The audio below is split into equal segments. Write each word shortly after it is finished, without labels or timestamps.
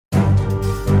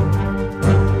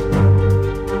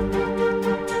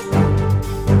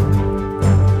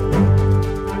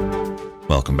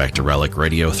Welcome back to Relic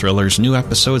Radio Thrillers. New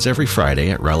episodes every Friday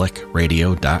at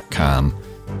relicradio.com.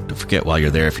 Don't forget, while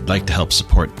you're there, if you'd like to help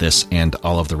support this and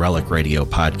all of the Relic Radio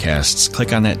podcasts,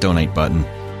 click on that donate button.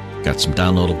 Got some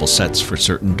downloadable sets for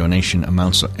certain donation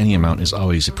amounts, so any amount is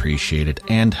always appreciated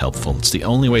and helpful. It's the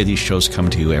only way these shows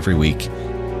come to you every week.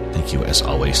 Thank you, as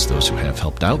always, to those who have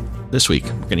helped out. This week,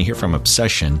 we're going to hear from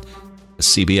Obsession, a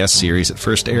CBS series that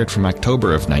first aired from October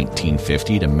of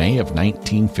 1950 to May of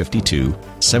 1952.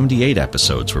 78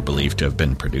 episodes were believed to have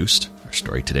been produced. Our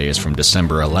story today is from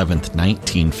December 11th,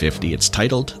 1950. It's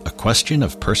titled, A Question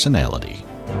of Personality.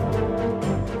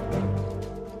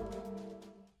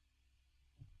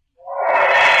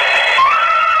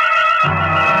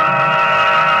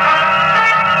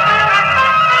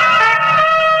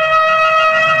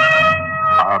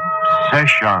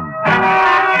 Obsession.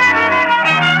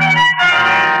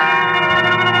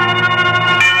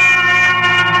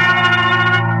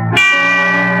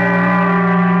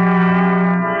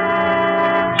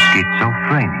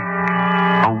 Schizophrenic,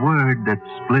 a word that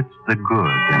splits the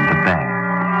good and the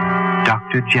bad.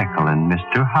 Dr. Jekyll and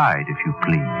Mr. Hyde, if you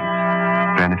please.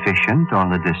 Beneficent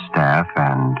on the distaff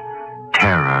and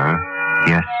terror,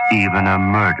 yes, even a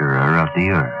murderer of the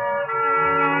earth.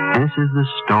 This is the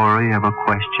story of A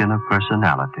Question of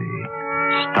Personality,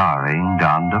 starring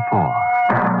Don DeFore.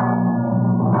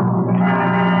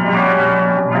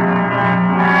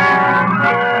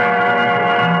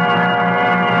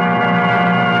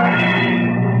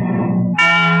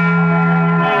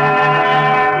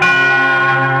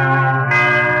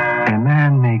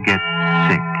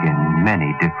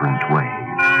 Different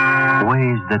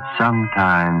ways that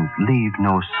sometimes leave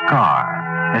no scar,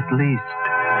 at least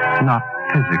not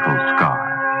physical scar.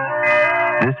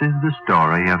 This is the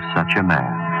story of such a man.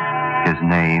 His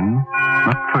name,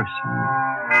 McPherson.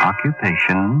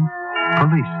 Occupation,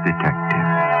 police detective.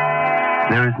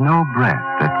 There is no breath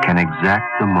that can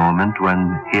exact the moment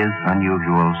when his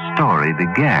unusual story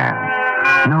began.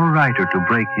 No writer to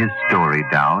break his story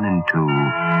down into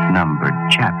numbered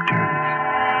chapters.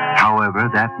 However,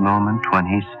 that moment when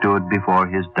he stood before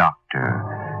his doctor,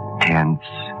 tense,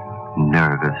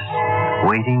 nervous,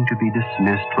 waiting to be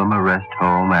dismissed from a rest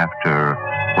home after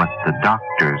what the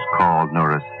doctors called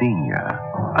neurasthenia,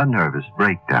 a nervous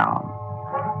breakdown.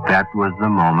 That was the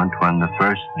moment when the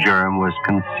first germ was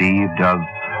conceived of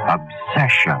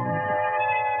obsession.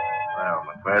 Well,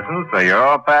 McPherson, so you're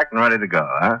all packed and ready to go,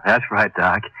 huh? That's right,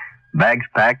 Doc. Bags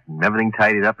packed and everything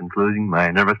tidied up, including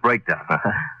my nervous breakdown.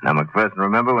 Now, McPherson,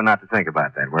 remember, we're not to think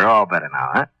about that. We're all better now,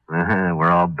 huh? We're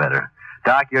all better.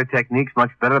 Doc, your technique's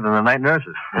much better than the night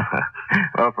nurses.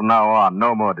 Well, from now on,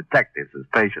 no more detectives as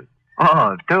patients.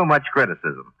 Oh, Too much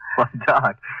criticism. well,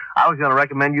 Doc, I was going to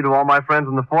recommend you to all my friends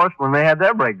in the force when they had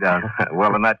their breakdown.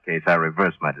 Well, in that case, I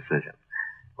reversed my decision.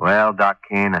 Well, Doc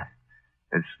Kane,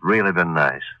 it's really been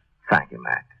nice. Thank you,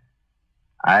 Mac.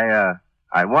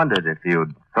 I wondered if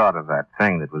you'd thought of that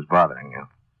thing that was bothering you.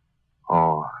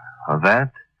 Oh, of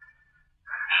that?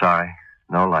 Sorry,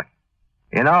 no luck.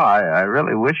 You know, I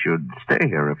really wish you'd stay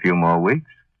here a few more weeks.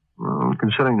 Well,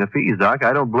 considering the fees, Doc,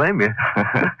 I don't blame you.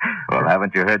 Well,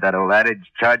 haven't you heard that old adage,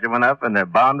 charge them enough and they're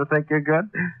bound to think you're good?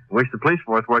 Wish the police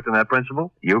force worked on that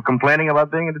principle. You complaining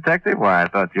about being a detective? Why, I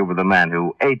thought you were the man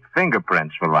who ate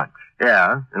fingerprints for lunch.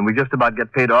 Yeah, and we just about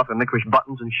get paid off in licorice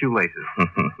buttons and shoelaces.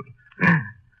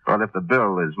 Well, if the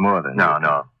bill is more than...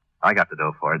 No. I got the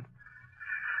dough for it.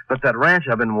 But that ranch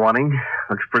I've been wanting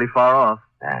looks pretty far off.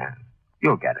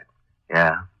 You'll get it.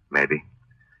 Yeah, maybe.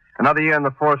 Another year in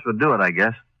the force would do it, I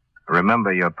guess.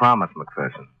 Remember your promise,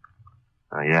 McPherson.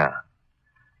 Yeah.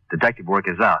 Detective work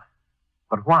is out.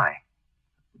 But why?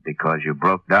 Because you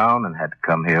broke down and had to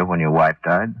come here when your wife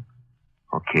died?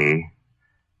 Okay.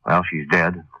 Well, she's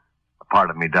dead. A part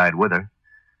of me died with her.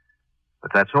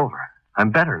 But that's over.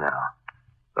 I'm better now.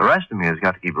 The rest of me has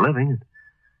got to keep living.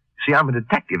 See, I'm a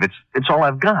detective. It's all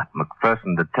I've got.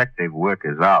 McPherson, detective work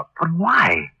is out. But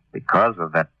why? Because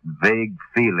of that vague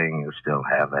feeling you still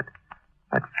have.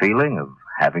 That feeling of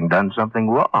having done something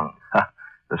wrong.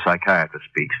 The psychiatrist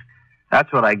speaks.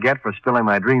 That's what I get for spilling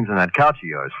my dreams on that couch of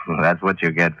yours. That's what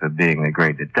you get for being a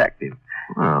great detective.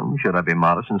 Well, should I be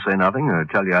modest and say nothing or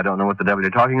tell you I don't know what the devil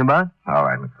you're talking about? All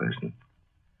right, McPherson.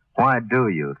 Why do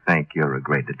you think you're a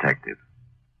great detective?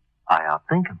 I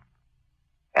outthink him.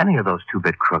 Any of those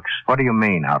two-bit crooks. What do you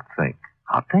mean, outthink?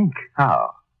 Outthink?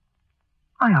 How?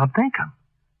 I outthink them.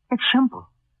 It's simple.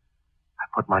 I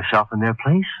put myself in their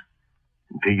place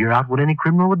and figure out what any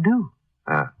criminal would do.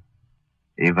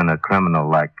 Even a criminal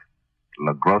like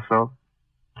LaGrosso?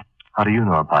 How do you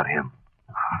know about him?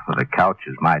 The couch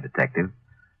is my detective.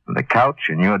 And the couch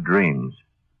in your dreams.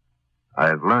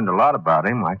 I've learned a lot about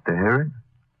him. Like to hear it?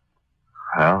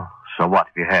 Well, so what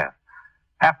if you have?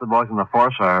 Half the boys in the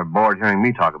force are bored hearing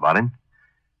me talk about him.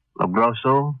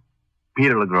 LaGrosso,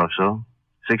 Peter LaGrosso,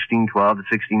 1612 to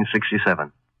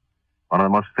 1667. One of the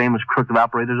most famous crooked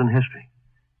operators in history.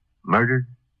 Murdered,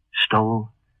 stole,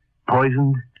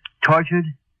 poisoned, tortured,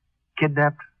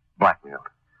 kidnapped, blackmailed.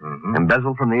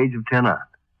 Embezzled from the age of 10 on.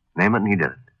 Name it and he did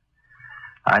it.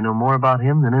 I know more about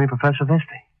him than any professor of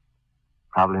history.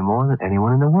 Probably more than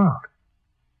anyone in the world.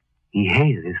 He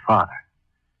hated his father.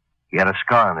 He had a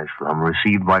scar on his thumb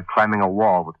received by climbing a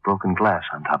wall with broken glass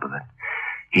on top of it.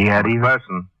 He had even...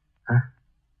 Person. Huh?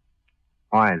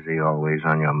 Why is he always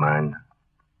on your mind?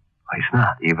 He's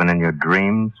not. Even in your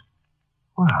dreams?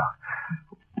 Well,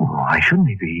 why shouldn't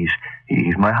he be?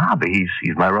 He's my hobby.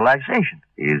 He's my relaxation.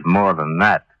 He's more than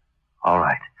that. All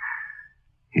right.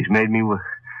 He's made me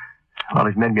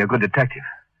a good detective.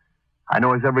 I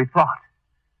know his every thought.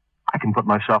 I can put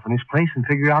myself in his place and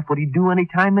figure out what he'd do any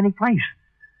time, any place.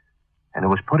 And it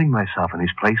was putting myself in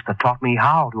his place that taught me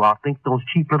how to outthink those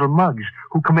cheap little mugs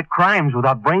who commit crimes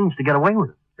without brains to get away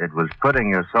with it. It was putting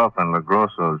yourself in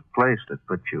LaGrosso's place that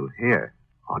put you here.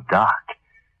 Oh, Doc,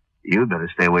 you'd better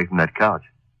stay away from that couch.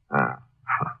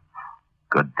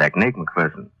 Good technique,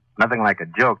 McPherson. Nothing like a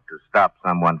joke to stop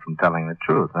someone from telling the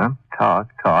truth, huh?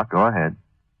 Talk, go ahead.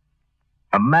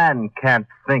 A man can't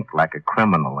think like a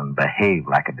criminal and behave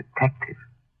like a detective.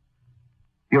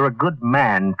 You're a good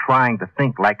man trying to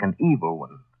think like an evil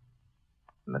one.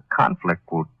 And the conflict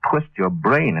will twist your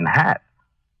brain in half.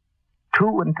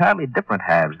 Two entirely different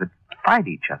halves that fight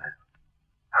each other.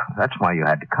 That's why you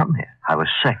had to come here. I was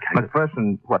sick.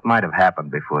 McPherson, what might have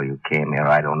happened before you came here,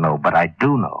 I don't know. But I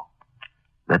do know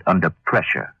that under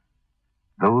pressure,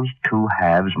 those two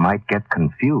halves might get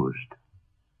confused.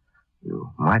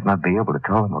 You might not be able to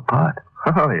tell them apart.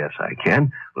 Oh, yes, I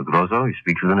can. LaGrosso, he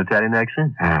speaks with an Italian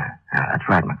accent. That's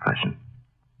right, McPherson.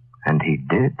 And he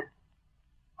did.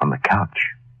 On the couch.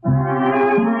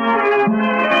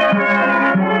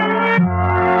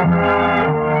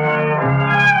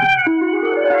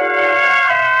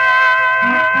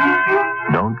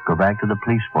 Don't go back to the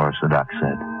police force, the doc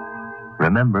said.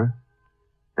 Remember,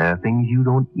 there are things you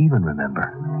don't even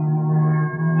remember.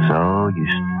 So you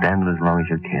stand it as long as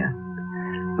you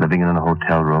can, living in a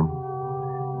hotel room,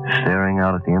 staring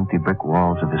out at the empty brick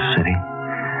walls of the city,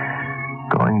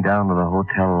 going down to the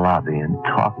hotel lobby and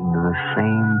talking to the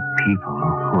same people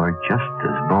who are just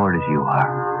as bored as you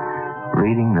are,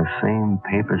 reading the same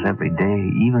papers every day,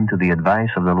 even to the advice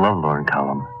of the lovelorn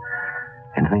column,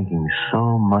 and thinking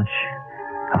so much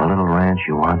of a little ranch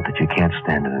you want that you can't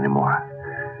stand it anymore.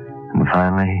 And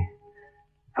finally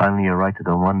you write to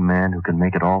the one man who can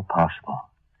make it all possible,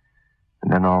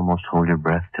 and then almost hold your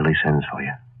breath till he sends for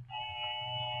you.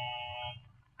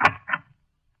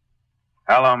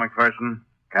 Hello, McPherson.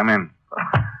 Come in.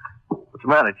 What's the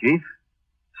matter, Chief?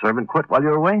 Servant quit while you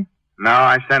were away? No,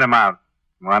 I sent him out.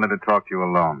 Wanted to talk to you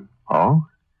alone. Oh?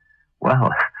 Well,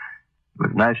 it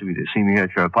was nice of you to see me here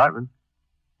at your apartment.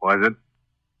 Was it?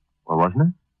 Well, wasn't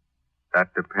it?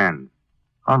 That depends.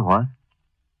 On what?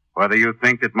 Whether you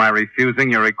think that my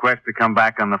refusing your request to come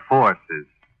back on the force is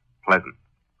pleasant.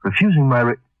 Refusing my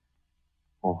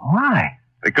Well, why?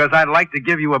 Because I'd like to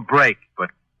give you a break, but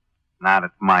not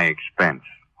at my expense.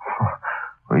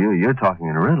 Well, you're talking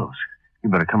in riddles. You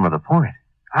better come to the point.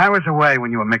 I was away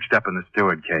when you were mixed up in the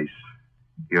Stewart case.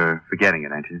 You're forgetting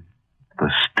it, ain't you?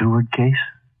 The Stewart case?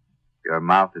 Your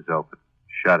mouth is open.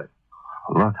 Shut it.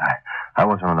 Look, I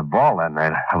wasn't on the ball that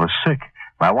night. I was sick.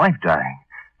 My wife dying.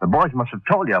 The boys must have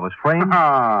told you I was framed.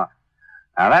 Now,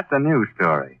 that's a new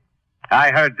story.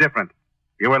 I heard different.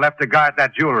 You were left to guard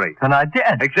that jewelry. And I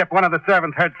did. Except one of the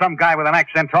servants heard some guy with an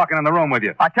accent talking in the room with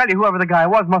you. I tell you, whoever the guy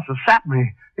was must have sapped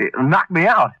me. It knocked me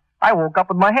out. I woke up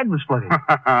and my head was splitting.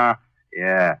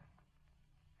 Yeah.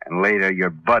 And later,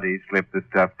 your buddy slipped the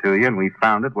stuff to you, and we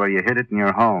found it where you hid it in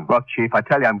your home. Look, Chief, I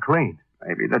tell you, I'm clean.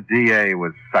 Maybe the DA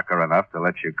was sucker enough to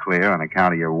let you clear on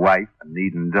account of your wife and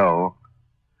needing dough.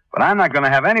 But I'm not going to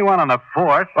have anyone on the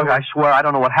force. Look, I swear I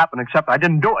don't know what happened, except I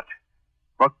didn't do it.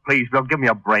 Look, please, Bill, give me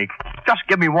a break. Just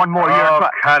give me one more year. Oh,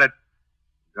 cut it.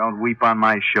 Don't weep on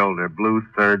my shoulder. Blue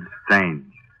third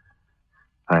stains.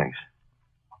 Thanks.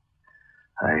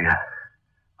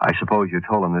 I suppose you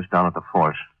told them this down at the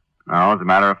force. No, as a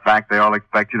matter of fact, they all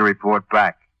expect you to report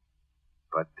back.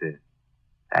 But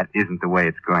that isn't the way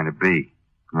it's going to be.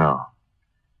 No?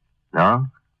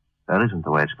 That isn't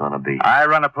the way it's going to be. I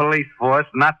run a police force,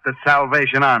 not the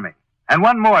Salvation Army. And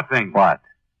one more thing. What?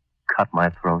 Cut my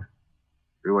throat?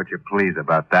 Do what you please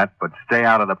about that, but stay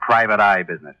out of the private eye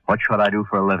business. What should I do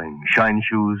for a living? Shine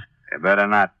shoes? You better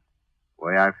not. The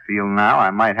way I feel now,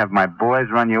 I might have my boys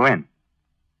run you in.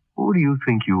 Who do you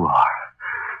think you are?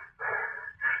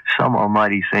 some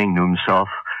almighty saying to himself,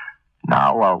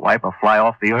 now I'll wipe a fly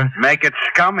off the earth? Make it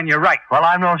scum, and you're right. Well,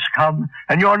 I'm no scum,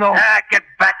 and you're no... Get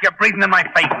back. You're breathing in my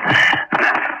face.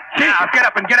 Now, get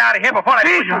up and get out of here before I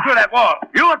push you through that wall.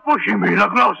 You are pushing me,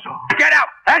 Lagrosso. Get out.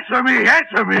 Answer me.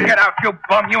 Get out, you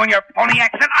bum, you and your pony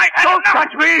accent. Don't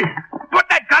touch me. Put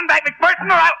that gun back, McPherson,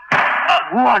 or I'll...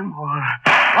 One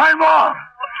more.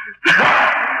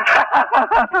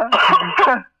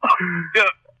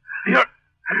 You're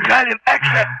Italian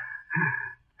accent.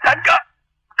 That guy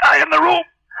in the room.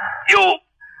 You,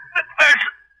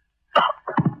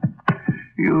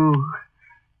 You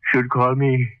should call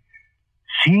me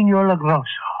Signor Lagrosso.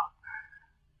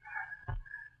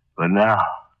 But now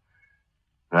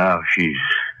she's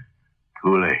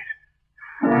too late.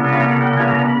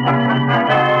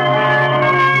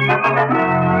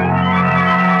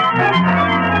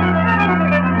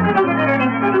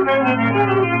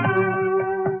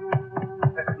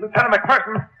 Lieutenant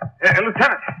McPherson.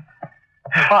 Lieutenant.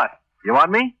 What? You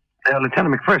want me?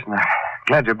 Lieutenant McPherson,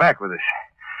 glad you're back with us.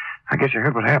 I guess you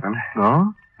heard what happened.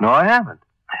 No, I haven't.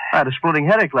 I had a splitting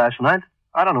headache last night.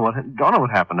 I don't know what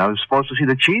happened. I was supposed to see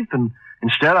the chief, and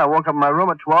instead I woke up in my room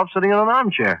at 12 sitting in an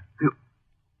armchair.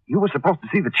 You were supposed to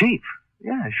see the chief.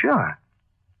 Yeah, sure.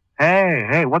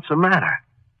 Hey, what's the matter?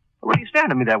 What are you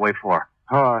staring at me that way for?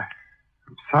 Oh,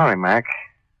 I'm sorry, Mac.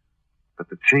 But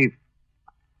the chief...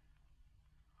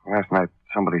 Last night,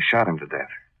 somebody shot him to death.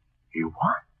 You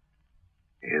what?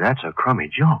 Hey, that's a crummy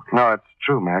joke. No, it's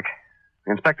true, Mac.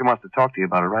 The inspector wants to talk to you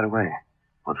about it right away.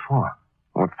 What for?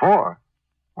 What for?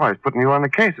 Why, he's putting you on the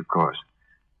case, of course.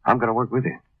 I'm going to work with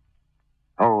you.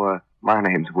 Oh, my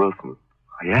name's Wilson.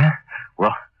 Oh, yeah?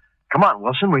 Well, come on,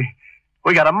 Wilson.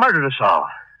 We got a murder to solve.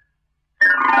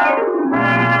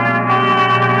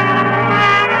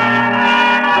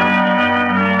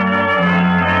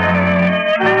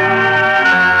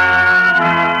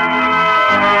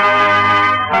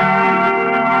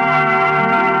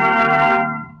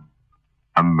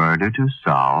 A murder to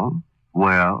solve?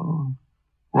 Well,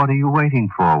 what are you waiting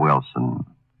for, Wilson?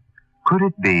 Could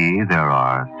it be there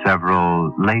are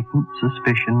several latent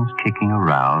suspicions kicking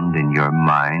around in your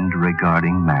mind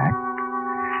regarding Mac?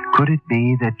 Could it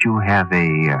be that you have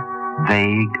a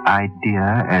vague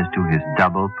idea as to his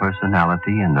double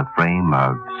personality in the frame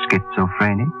of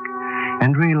schizophrenic,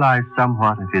 and realize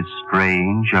somewhat of his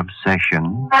strange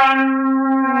obsession?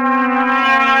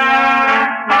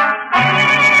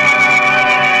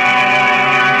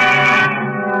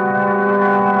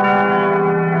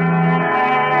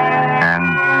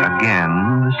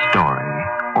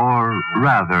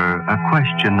 Rather, a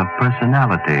question of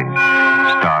personality,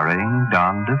 starring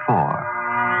Don DeFore.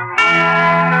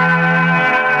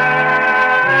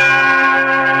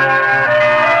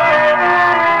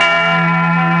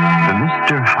 The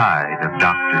Mr. Hyde of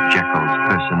Dr. Jekyll's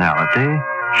personality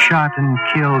shot and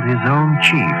killed his own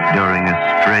chief during a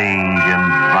strange and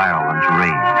violent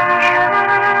rage.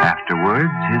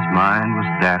 Afterwards, his mind was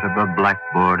that of a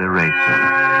blackboard eraser,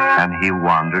 and he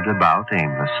wandered about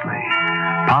aimlessly,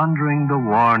 pondering the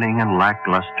warning and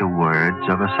lackluster words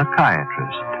of a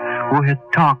psychiatrist who had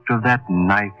talked of that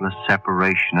knifeless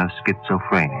separation of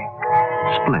schizophrenic,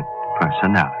 split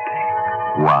personality,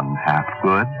 one half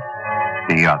good,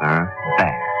 the other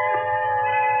bad.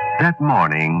 That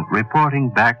morning, reporting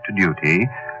back to duty,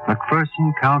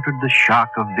 McPherson countered the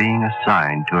shock of being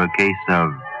assigned to a case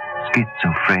of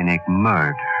schizophrenic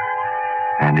murder.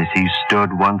 And as he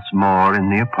stood once more in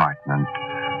the apartment,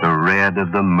 the red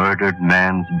of the murdered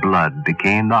man's blood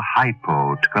became the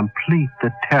hypo to complete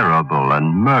the terrible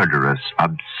and murderous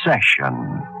obsession.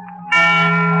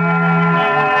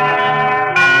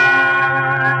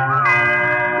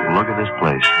 Look at this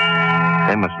place.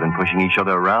 They must have been pushing each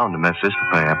other around to mess this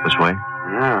up this way.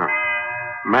 Yeah.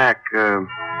 Mac,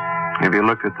 have you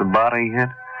looked at the body yet?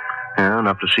 Yeah,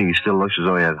 enough to see he still looks as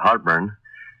though he had heartburn.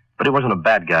 But he wasn't a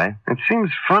bad guy. It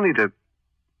seems funny to...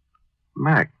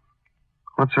 Mac,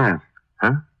 what's that?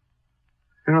 Huh?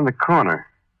 You're in the corner.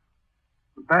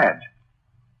 A badge.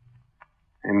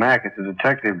 Hey, Mac, it's a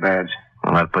detective badge.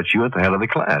 Well, that puts you at the head of the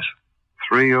class.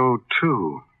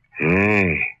 302.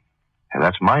 Hey,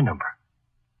 that's my number.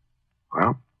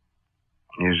 Well,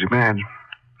 here's your badge.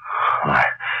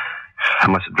 I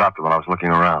must have dropped it while I was looking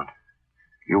around.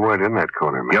 You weren't in that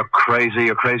corner, Mac. You're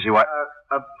crazy. Why?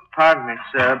 Pardon me,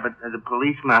 sir, but the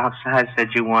policeman outside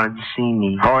said you wanted to see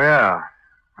me. Oh, yeah.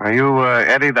 Are you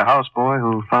Eddie, the houseboy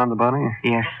who found the body?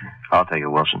 Yes, sir. I'll take it,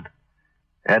 Wilson.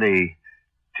 Eddie,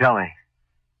 tell me,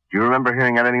 do you remember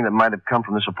hearing anything that might have come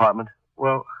from this apartment?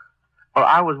 Well,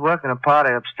 I was working a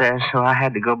party upstairs, so I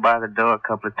had to go by the door a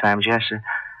couple of times. Yes, sir.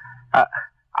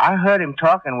 I heard him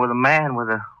talking with a man with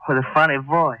a funny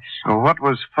voice. Well, what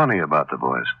was funny about the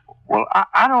voice? Well,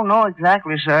 I don't know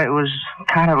exactly, sir. It was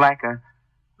kind of like a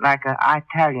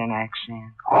Italian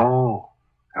accent. Oh.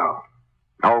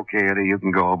 Okay, Eddie, you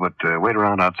can go, but wait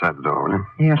around outside the door, will you?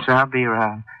 Yes, sir, I'll be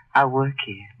around. I work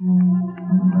here.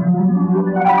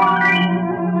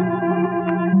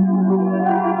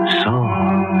 So,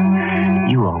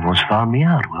 you almost found me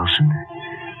out, Wilson.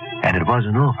 And it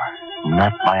wasn't over.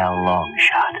 Not by a long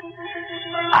shot.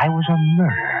 I was a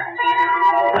murderer,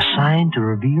 assigned to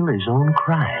reveal his own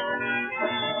crime.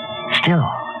 Still,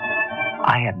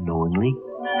 I had knowingly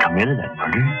committed that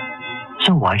murder,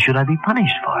 so why should I be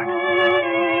punished for it?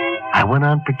 I went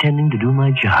on pretending to do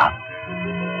my job,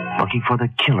 looking for the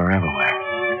killer everywhere.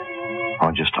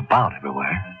 Or just about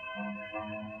everywhere.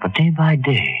 But day by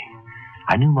day,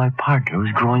 I knew my partner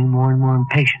was growing more and more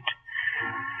impatient.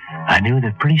 I knew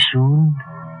that pretty soon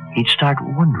he'd start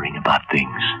wondering about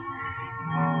things.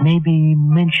 Maybe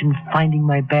mention finding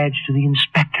my badge to the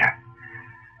inspector.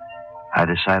 I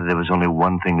decided there was only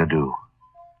one thing to do.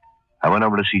 I went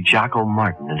over to see Jocko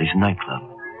Martin at his nightclub.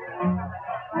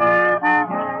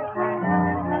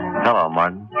 Hello,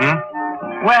 Martin.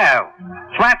 Well,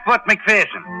 Flatfoot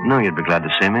McPherson. Knew you'd be glad to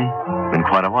see me. Been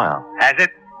quite a while. Has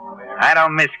it? I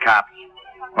don't miss cops.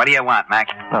 What do you want, Mac?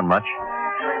 Not much.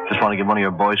 Just want to get one of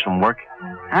your boys from work.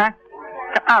 Huh?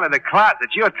 Come out of the closet.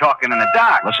 You're talking in the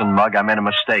dark. Listen, Mug, I made a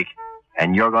mistake.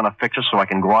 And you're going to fix it so I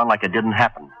can go on like it didn't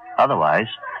happen. Otherwise,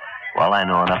 well, I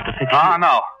know enough to fix it. Oh,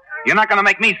 no. You're not going to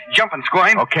make me jump and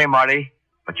squirm. Okay, Marty.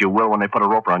 But you will when they put a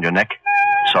rope around your neck.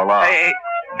 So long.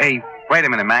 Hey, wait a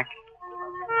minute, Mac.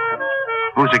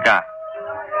 Who's the guy?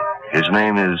 His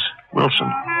name is Wilson.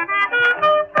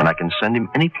 And I can send him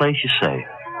any place you say.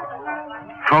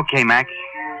 Okay, Mac.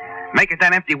 Make it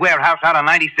that empty warehouse out on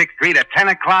 96th Street at 10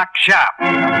 o'clock sharp.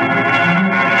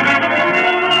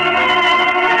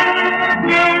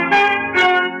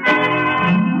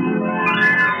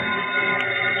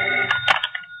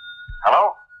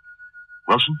 Hello?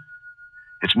 Wilson?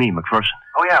 It's me, McPherson.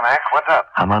 Oh, yeah, Mac. What's up?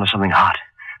 I'm onto something hot,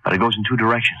 but it goes in two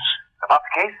directions. About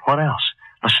the case? What else?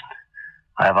 Listen,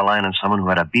 I have a line on someone who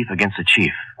had a beef against the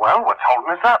chief. Well, what's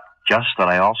holding us up? Just that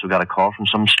I also got a call from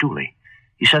some stoolie.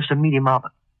 He says to meet him out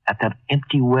at that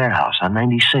empty warehouse on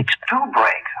 96th. 2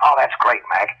 breaks. Oh, that's great,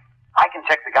 Mac. I can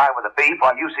check the guy with the beef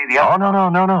while you see the other. Oh,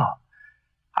 no.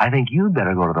 I think you'd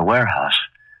better go to the warehouse.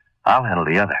 I'll handle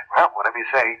the other. Well, whatever you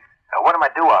say. What am I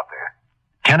do out there?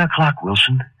 10 o'clock,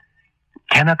 Wilson.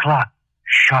 10 o'clock.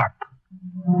 Sharp.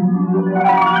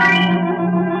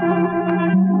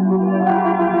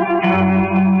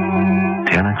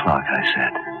 10 o'clock, I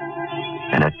said.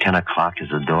 And at 10 o'clock, as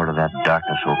the door to that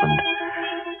darkness opened,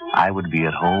 I would be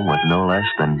at home with no less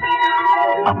than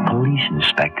a police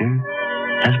inspector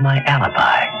as my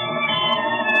alibi.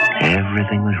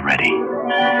 Everything was ready.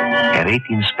 At 8,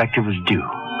 the inspector was due.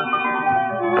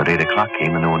 But 8 o'clock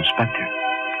came and no inspector.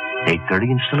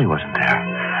 8:30 and still he wasn't there.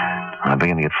 I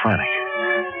began to get frantic.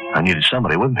 I needed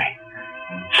somebody with me.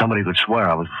 Somebody who could swear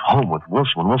I was home with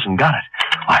Wilson when Wilson got it.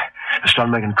 I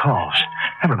started making calls.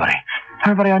 Everybody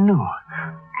I knew.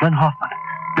 Glenn Hoffman,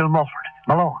 Bill Mulford,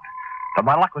 Malone. But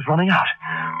my luck was running out.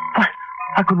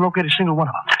 I couldn't locate a single one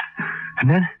of them. And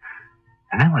then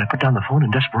when I put down the phone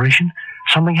in desperation,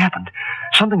 something happened.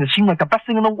 Something that seemed like the best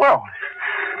thing in the world.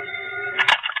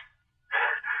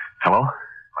 Hello?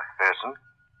 McPherson?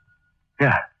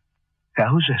 Yeah,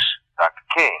 who's this? Dr.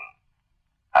 Kane.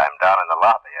 I'm down in the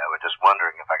lobby. I was just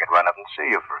wondering if I could run up and see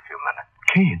you for a few minutes.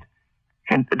 Kane?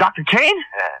 And Dr. Kane?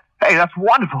 Yeah. Hey, that's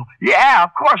wonderful. Yeah,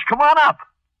 of course. Come on up.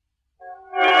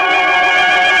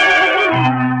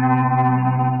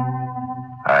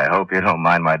 I hope you don't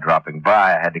mind my dropping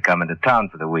by. I had to come into town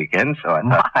for the weekend, so I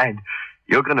thought... Mind.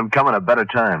 You couldn't have come at a better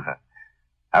time. How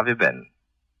have you been?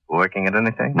 Working at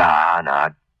anything? Nah.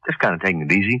 Just kind of taking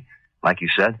it easy, like you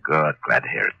said. Good. Glad to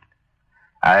hear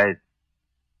it.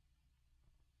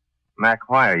 Mac,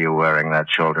 why are you wearing that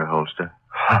shoulder holster?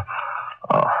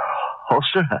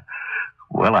 Holster?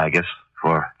 Well, I guess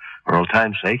for old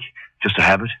time's sake. Just a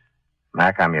habit.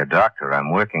 Mac, I'm your doctor.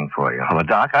 I'm working for you. I'm a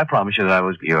doc. I promise you that I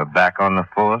was... You're back on the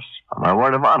force? On my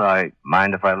word of honor, I...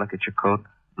 Mind if I look at your coat?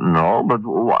 No, but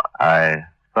what? I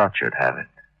thought you'd have it.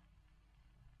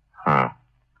 Huh.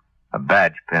 A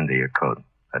badge pinned to your coat.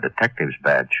 A detective's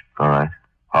badge. All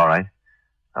right.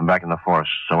 I'm back in the force,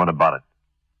 so what about it?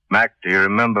 Mac, do you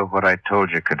remember what I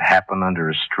told you could happen under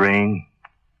a strain?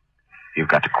 You've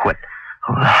got to quit.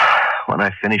 When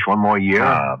I finish one more year...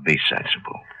 Be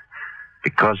sensible.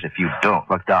 Because if you don't...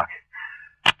 Look, Doc,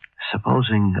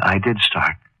 supposing I did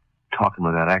start talking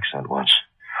with that accent once.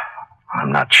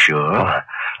 I'm not sure.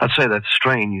 Let's say that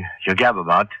strain you gab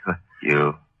about.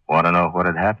 You want to know what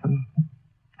had happened?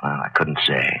 Well, I couldn't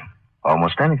say.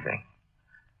 Almost anything.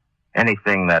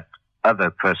 Anything that other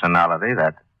personality,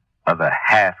 that other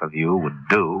half of you would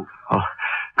do. Oh,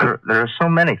 there are so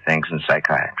many things in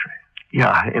psychiatry.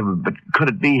 Yeah, but could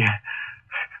it be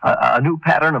a new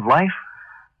pattern of life?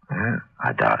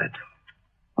 I doubt it.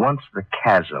 Once the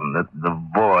chasm, the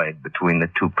void between the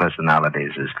two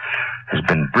personalities has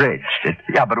been bridged,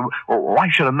 Yeah, but why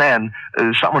should a man,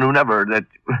 someone who never...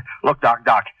 Look, Doc,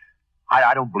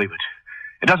 I don't believe it.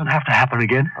 It doesn't have to happen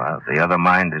again. Well, the other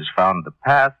mind has found the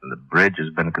path, and the bridge has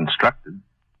been constructed.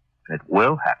 It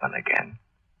will happen again.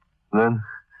 Then,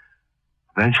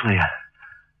 eventually,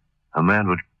 a man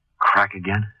would crack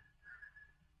again.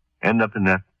 End up in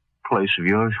that place of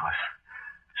yours with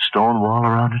stone wall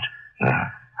around it.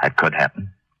 That could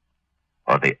happen.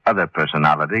 Or the other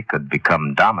personality could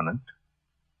become dominant.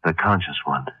 The conscious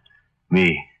one.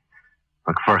 Me.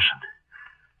 McPherson.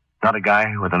 Not a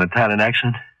guy with an Italian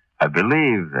accent? I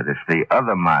believe that if the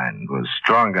other mind was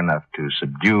strong enough to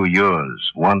subdue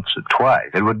yours once or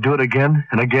twice... It would do it again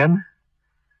and again?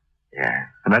 Yeah.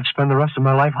 And I'd spend the rest of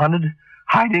my life hunted,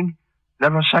 hiding,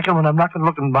 never a second when I'm not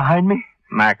looking behind me?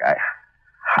 Mac,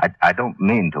 I don't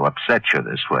mean to upset you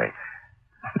this way.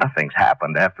 Nothing's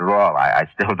happened after all. I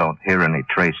still don't hear any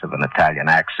trace of an Italian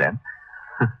accent.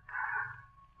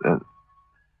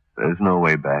 There's no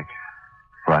way back.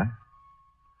 What?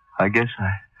 I guess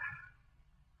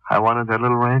I wanted that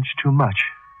little ranch too much.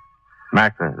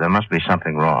 Mac, there must be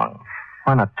something wrong.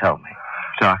 Why not tell me?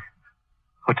 Doc,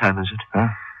 what time is it? Huh?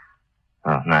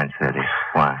 Oh, 9:30.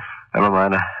 Why? Never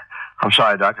mind. I'm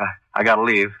sorry, Doc. I gotta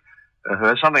leave.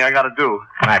 There's something I gotta do.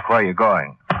 Mac, where are you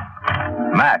going?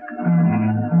 Mac!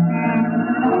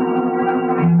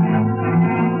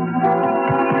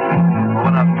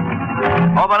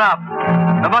 Open up.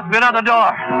 There must be another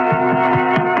door.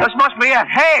 This must be it.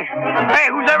 Hey,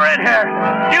 who's ever in here?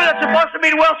 You that's supposed to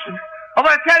meet Wilson. I'm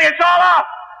going to tell you, it's all off.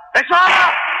 It's all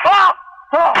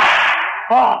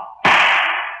off.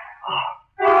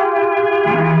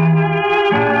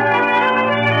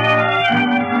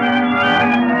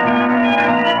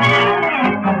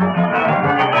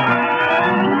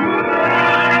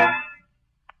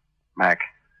 Mac,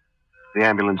 the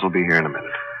ambulance will be here in a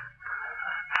minute.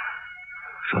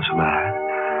 Doesn't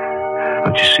matter.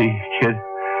 But you see, kid,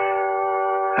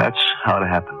 that's how it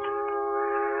happened.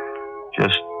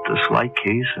 Just a slight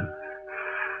case of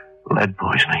lead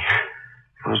poisoning.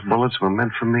 Those bullets were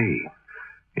meant for me.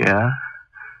 Yeah.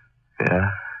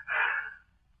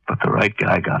 But the right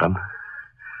guy got him.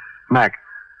 Mac,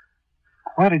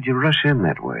 why did you rush in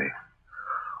that way?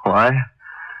 Why?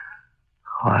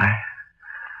 I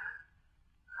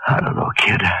don't know,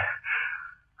 kid.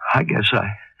 I guess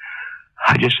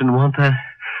I just didn't want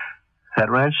that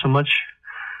ranch so much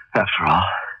after all.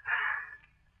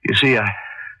 You see,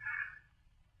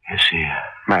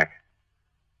 Mac,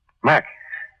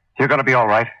 you're going to be all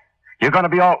right. You're going to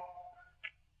be all...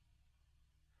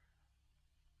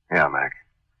 Yeah, Mac.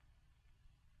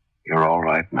 You're all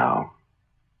right now.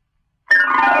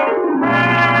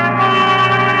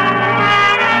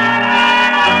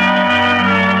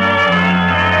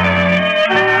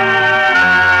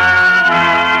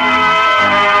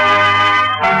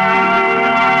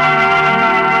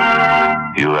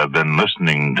 You have been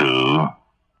listening to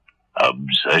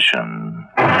Obsession.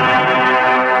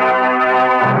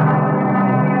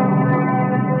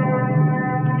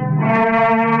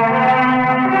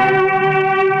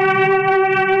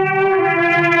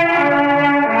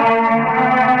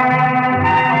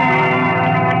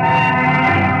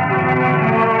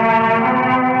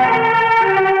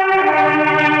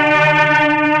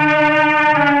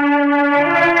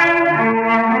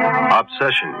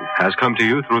 Obsession has come to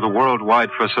you through the worldwide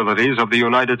facilities of the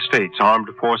United States Armed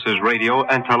Forces Radio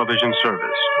and Television Service.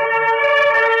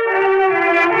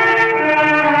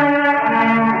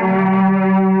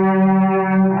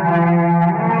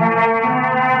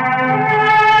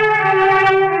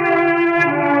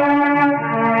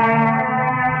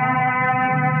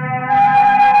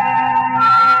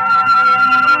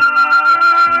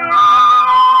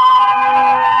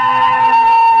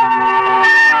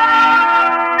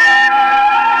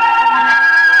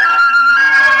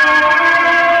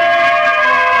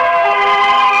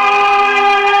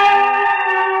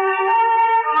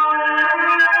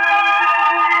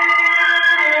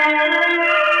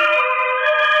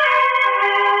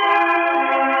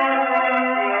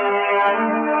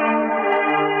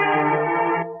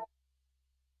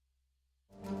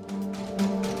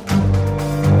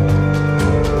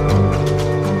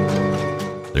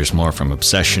 There's more from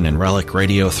Obsession and Relic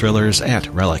Radio Thrillers at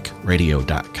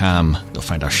relicradio.com. You'll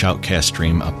find our Shoutcast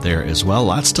stream up there as well.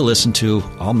 Lots to listen to,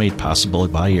 all made possible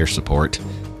by your support.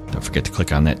 Don't forget to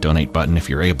click on that donate button if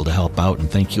you're able to help out, and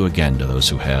thank you again to those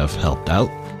who have helped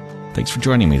out. Thanks for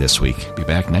joining me this week. Be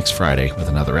back next Friday with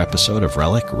another episode of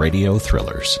Relic Radio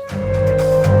Thrillers.